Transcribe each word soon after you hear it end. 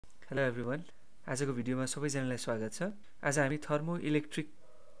Hello everyone, आजको भिडियोमा सबैजनालाई स्वागत छ। आज हामी थर्मोइलेक्ट्रिक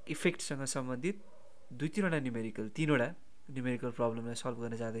इफेक्टसँग सम्बन्धित तीनवटा न्युमेरिकल प्रब्लमलाई सल्भ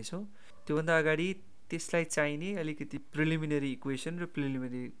गर्न जाँदैछौँ। त्योभन्दा अगाडि त्यसलाई चाहिने अलिकति प्रिलिमिनरी इक्वेसन र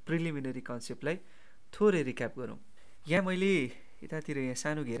प्रिलिमिनरी कन्सेप्टलाई थोरै रिक्याप गरौँ। यहाँ मैले यतातिर यहाँ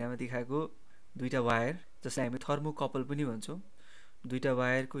सानो घेरामा देखाएको दुईटा वायर, जसलाई हामी थर्मोकपल पनि भन्छौँ। दुईटा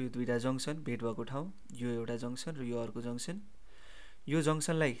वायरको यो दुईटा जङ्सन भेट भएको ठाउँ, यो एउटा जङ्सन र यो अर्को जङ्सन। यो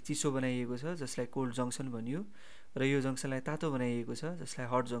जङ्सनलाई चिसो बनाइएको छ, जसलाई कोल्ड जङ्सन भनियो, र यो जङ्सनलाई तातो बनाइएको छ, जसलाई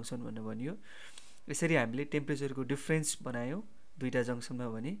हट जङ्सन भनेर भनियो। यसरी हामीले टेम्परेचरको डिफ्रेन्स बनायौँ दुईटा जङ्सनमा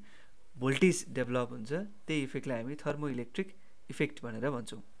भने भोल्टेज डेभलप हुन्छ। त्यही इफेक्टलाई हामी थर्मोइलेक्ट्रिक इफेक्ट भनेर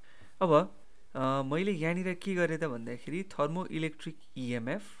भन्छौँ। अब मैले यहाँनिर के गरेँ त भन्दाखेरि थर्मोइलेक्ट्रिक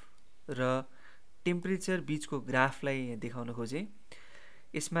इएमएफ र टेम्परेचर बिचको ग्राफलाई यहाँ देखाउन खोजेँ।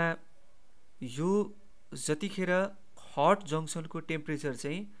 यसमा यो जतिखेर हट जङ्सनको टेम्परेचर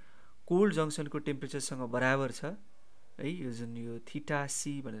चाहिँ कोल्ड जङ्सनको टेम्परेचरसँग बराबर छ है, यो जुन यो थीटा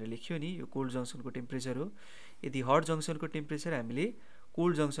सी भनेर लेख्यो नि, यो कोल्ड जङ्सनको टेम्परेचर हो। यदि हट जङ्सनको टेम्परेचर हामीले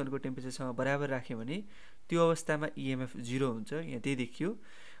कोल्ड जङ्सनको टेम्परेचरसँग बराबर राख्यौँ भने त्यो अवस्थामा इएमएफ 0 हुन्छ, यहाँ त्यही देखियो।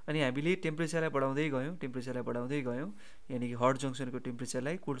 अनि हामीले टेम्परेचरलाई बढाउँदै गयौँ, यानि कि हट जङ्सनको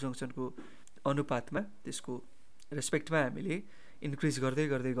टेम्परेचरलाई कोल्ड जङ्सनको अनुपातमा, त्यसको रेस्पेक्टमा हामीले इन्क्रिज गर्दै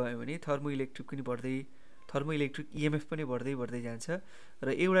गयौँ भने थर्मोइलेक्ट्रिक इएमएफ पनि बढ्दै जान्छ र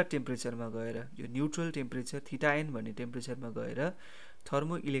एउटा टेम्परेचरमा गएर यो न्युट्रल टेम्परेचर थीटा एन भन्ने टेम्परेचरमा गएर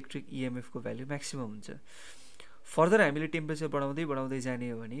थर्मोइलेक्ट्रिक इएमएफको भ्यालु म्याक्सिमम हुन्छ। फर्दर हामीले टेम्परेचर बढाउँदै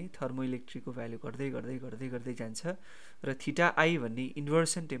जाने हो भने थर्मोइलेक्ट्रिकको भ्यालु गर्दै जान्छ र थीटा आई भन्ने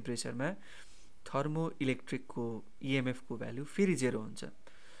इन्भर्सन टेम्परेचरमा थर्मोइलेक्ट्रिकको इएमएफको भ्यालु फेरि 0 हुन्छ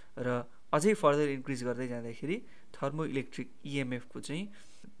र अझै फर्दर इन्क्रिज गर्दै जाँदाखेरि थर्मोइलेक्ट्रिक इएमएफको चाहिँ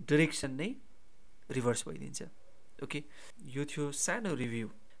डिरेक्सन नै रिभर्स भइदिन्छ। ओके, यो थियो सानो रिभ्यू।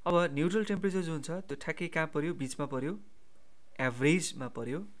 अब न्युट्रल टेम्परेचर जुन छ त्यो ठ्याक्कै कहाँ पर्यो, बिचमा पर्यो, एभरेजमा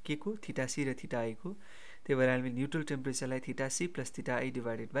पर्यो के को, थीटा सी र थीटा आई को। त्यही भएर हामीले neutral टेम्परेचरलाई theta C plus theta I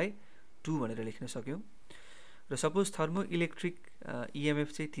divided by 2 भनेर लेख्न सक्यौँ। र सपोज थर्मोइलेक्ट्रिक इएमएफ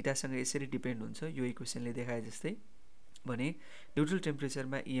चाहिँ थीटासँग यसरी डिपेन्ड हुन्छ, यो इक्वेसनले देखाए जस्तै भने न्युट्रल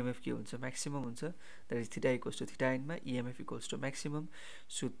टेम्परेचरमा इएमएफ के हुन्छ, म्याक्सिमम हुन्छ। That is theta equals to theta Enma EMF equals to maximum.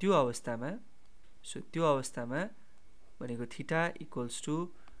 So त्यो अवस्थामा भनेको theta equals to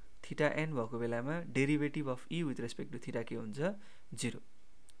theta an भएको बेलामा derivative of E with respect to theta के हुन्छ, 0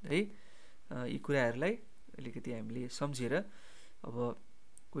 है। यी कुराहरूलाई अलिकति हामीले सम्झेर अब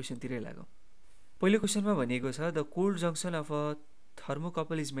क्वेसनतिरै लागौँ। पहिलो क्वेसनमा भनिएको छ the cold junction of a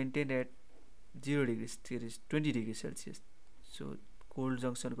thermocouple is maintained at 0 degree 20 degree Celsius. So cold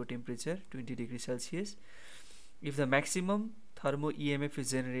जङ्सनको temperature 20 degree Celsius. If the maximum thermo EMF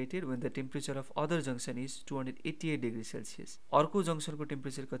is generated when the temperature of other junction is 288 degree Celsius. अर्को जङ्सनको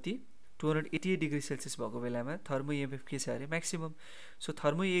temperature कति, 288 degree Celsius भएको बेलामा thermo EMF के छ अरे, maximum. So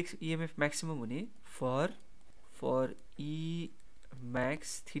thermo EMF maximum हुने for E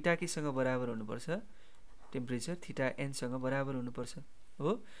Max theta केसँग बराबर हुनुपर्छ, टेम्परेचर थीटा एनसँग बराबर हुनुपर्छ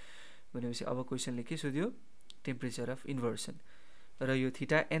हो। भनेपछि अब क्वेसनले के सोध्यो, टेम्परेचर अफ इन्भर्सन। र यो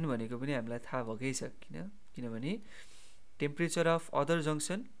थीटा एन भनेको पनि हामीलाई थाहा भएकै छ, किनभने टेम्परेचर अफ अदर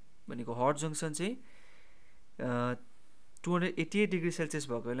जङ्सन भनेको हट जङ्सन चाहिँ 288 डिग्री सेल्सियस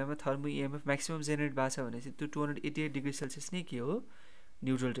भएको बेलामा थर्मो इएमएफ म्याक्सिमम जेनेरेट भएको छ भने चाहिँ त्यो 288 डिग्री सेल्सियस नै के हो,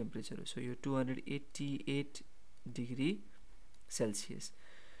 न्युट्रल टेम्परेचर हो। सो यो 288 डिग्री सेल्सियस।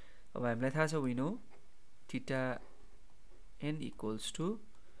 अब हामीलाई थाहा छ we know theta an equals to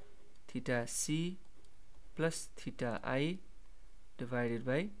theta C plus theta I divided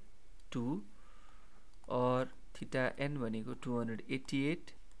by 2 और थीटा एन भनेको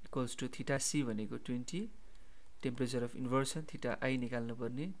 288 इक्वल्स टु थीटा सी भनेको 20, temperature of inversion theta I निकाल्नु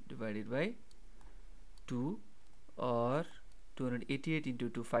पर्ने डिभाइडेड बाई 2 और 288 into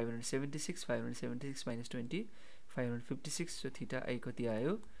 2 576 minus 20 556। So theta I कति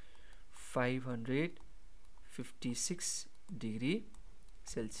आयो, 556 degree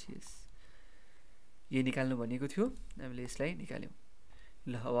Celsius. यो निकाल्नु भनेको थियो, हामीले यसलाई निकाल्यौँ।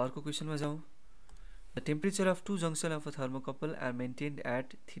 ल अब अर्को क्वेसनमा जाउँ। The temperature of two junctions of a thermocouple are maintained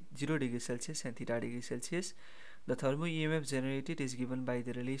at 0 degree Celsius and theta degree Celsius. The thermo EMF generated is given by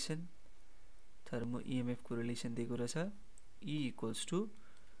the relation, thermo EMF को relation दिएको रहेछ, E equals to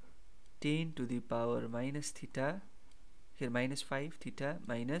 10 to the power minus theta, here minus 5 theta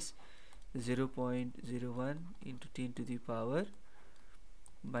minus 0.01 into 10 to the power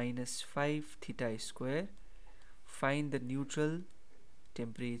minus 5 theta square. Find the neutral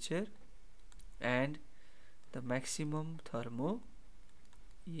temperature and the maximum thermo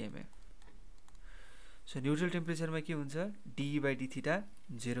EMF. So neutral टेम्परेचरमा के हुन्छ d/d theta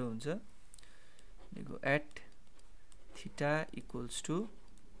 0 हुन्छ भनेको at theta equals to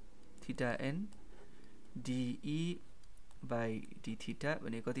theta n de/d theta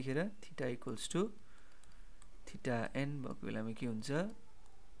भने कतिखेर theta equals to theta n भएको बेलामा के हुन्छ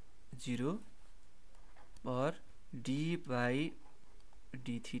 0 और d/d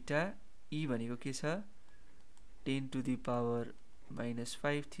थीटा e भनेको के छ 10 to the power minus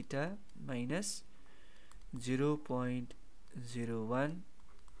 5 theta minus 0.01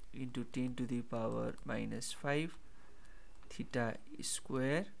 into 10 to the power minus 5 theta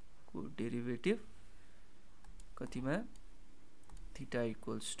square को डेरिभेटिभ कतिमा theta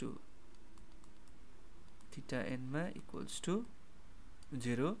equals to theta n मा equals to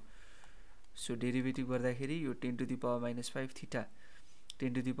 0 सो डेरिभेटिभ गर्दाखेरि यो 10 to the power minus 5 theta 10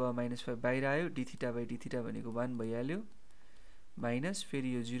 to the power minus 5 बाहिर आयो d theta by d theta भनेको 1 भइहाल्यो minus फेरि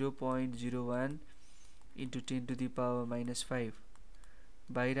यो 0.01 into 10 to the power minus 5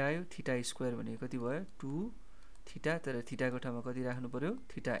 बाहिर आयो थीटा स्क्वायर भनेको कति भयो 2 थीटा तर थीटाको ठाउँमा कति राख्नु पर्यो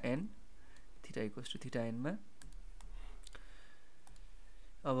theta n theta equals to theta n मा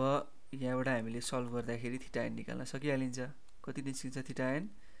अब यहाँबाट हामीले सल्भ गर्दाखेरि थीटा n निकाल्न सकिहालिन्छ कति निस्किन्छ theta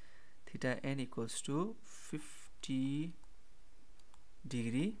n equals to 50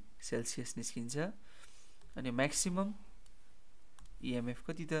 degree Celsius निस्किन्छ अनि म्याक्सिमम EMF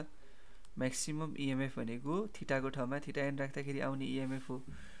कति त म्याक्सिमम EMF भनेको थीटाको ठाउँमा थीटा n राख्दाखेरि आउने EMF हो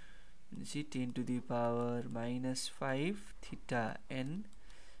भनेपछि 10 to the power minus 5 theta n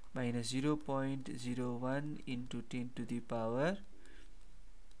minus 0.01 into 10 to the power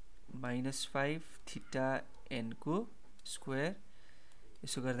minus 5 theta n को स्क्वायर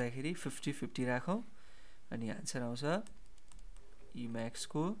यसो गर्दाखेरि 50-50 राखौं अनि आन्सर आउँछ Emax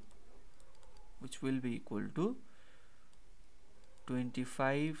को which will be equal to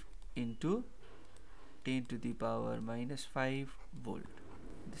 25 into 10 to the power minus 5 volt.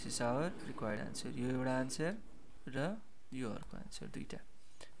 This is our required answer. यो एउटा answer र यो अर्को आन्सर दुईटा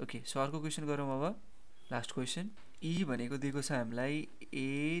ओके सो अर्को क्वेशन गरौँ अब लास्ट क्वेशन E भनेको दिएको छ हामीलाई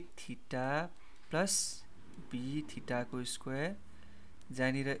a theta plus b theta को स्क्वायर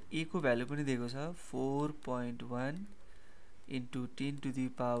जहाँनिर a को भ्यालु पनि दिएको छ 4.1 into 10 to the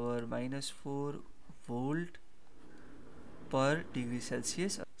power minus 4 volt per degree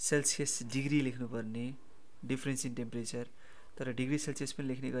Celsius Celsius degree लेख्नु पर्ने डिफरेन्स इन टेम्परेचर तर डिग्री सेल्सियस पनि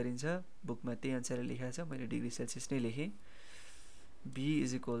लेख्ने गरिन्छ बुकमा त्यही अनुसारले लेखेको छ मैले डिग्री सेल्सियस नै लेखेँ b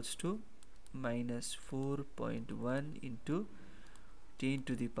is equals to minus 4.1 into 10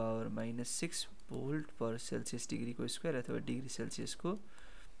 to the power minus 6 volt per Celsius degree को स्क्वायर अथवा डिग्री सेल्सियस को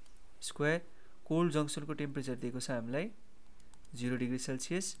स्क्वायर कोल्ड जंक्शन को टेम्परेचर दिएको छ हामीलाई 0 डिग्री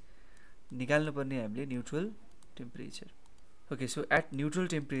सेल्सियस निकाल्नु पर्ने हामीले neutral temperature okay so at neutral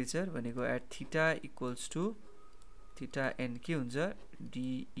temperature भनेको at theta equals to theta n के हुन्छ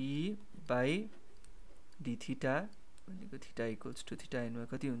de/d थीटा भनेको theta equals to theta n मा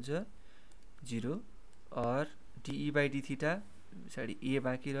कति हुन्छ 0 और de/d थीटा पछाडी a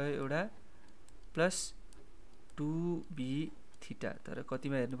बाँकी रह्यो एउटा प्लस 2b थीटा तर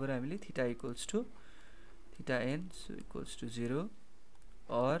कतिमा हेर्नु पर्यो हामीले theta equals to theta n so equals to 0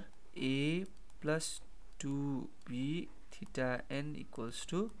 और a plus 2b theta n equals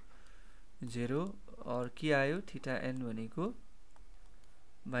to 0 और के आयो थीटा n भनेको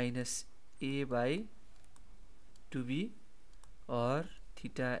माइनस a/2b और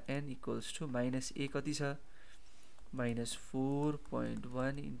theta n equals to minus a कति छ minus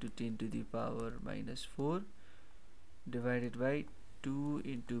 4.1 into 10 to the power minus 4 divided by 2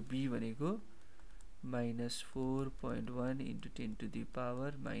 into b भनेको minus 4.1 into 10 to the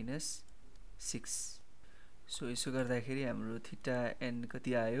power minus 6 so यसो गर्दाखेरि हाम्रो थीटा n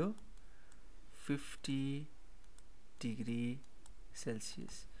कति आयो 50 डिग्री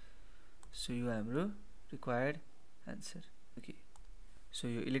सेल्सियस सो यो हाम्रो रिक्वायर्ड आन्सर ओके सो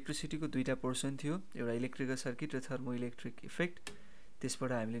यो इलेक्ट्रिसिटी को दुईटा पोर्सन थियो एउटा इलेक्ट्रिकल सर्किट र थर्मोइलेक्ट्रिक इफेक्ट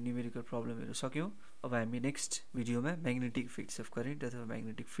त्यसबाट हामीले न्यूमेरिकल प्रब्लमहरु सक्यौं अब हामी नेक्स्ट भिडियोमा म्याग्नेटिक इफेक्ट्स अफ करेन्ट अथवा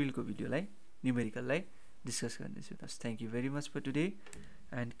म्याग्नेटिक फिल्ड को भिडियोलाई न्यूमेरिकललाई डिस्कस गर्नेछौं thank you very much for today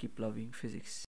and keep loving physics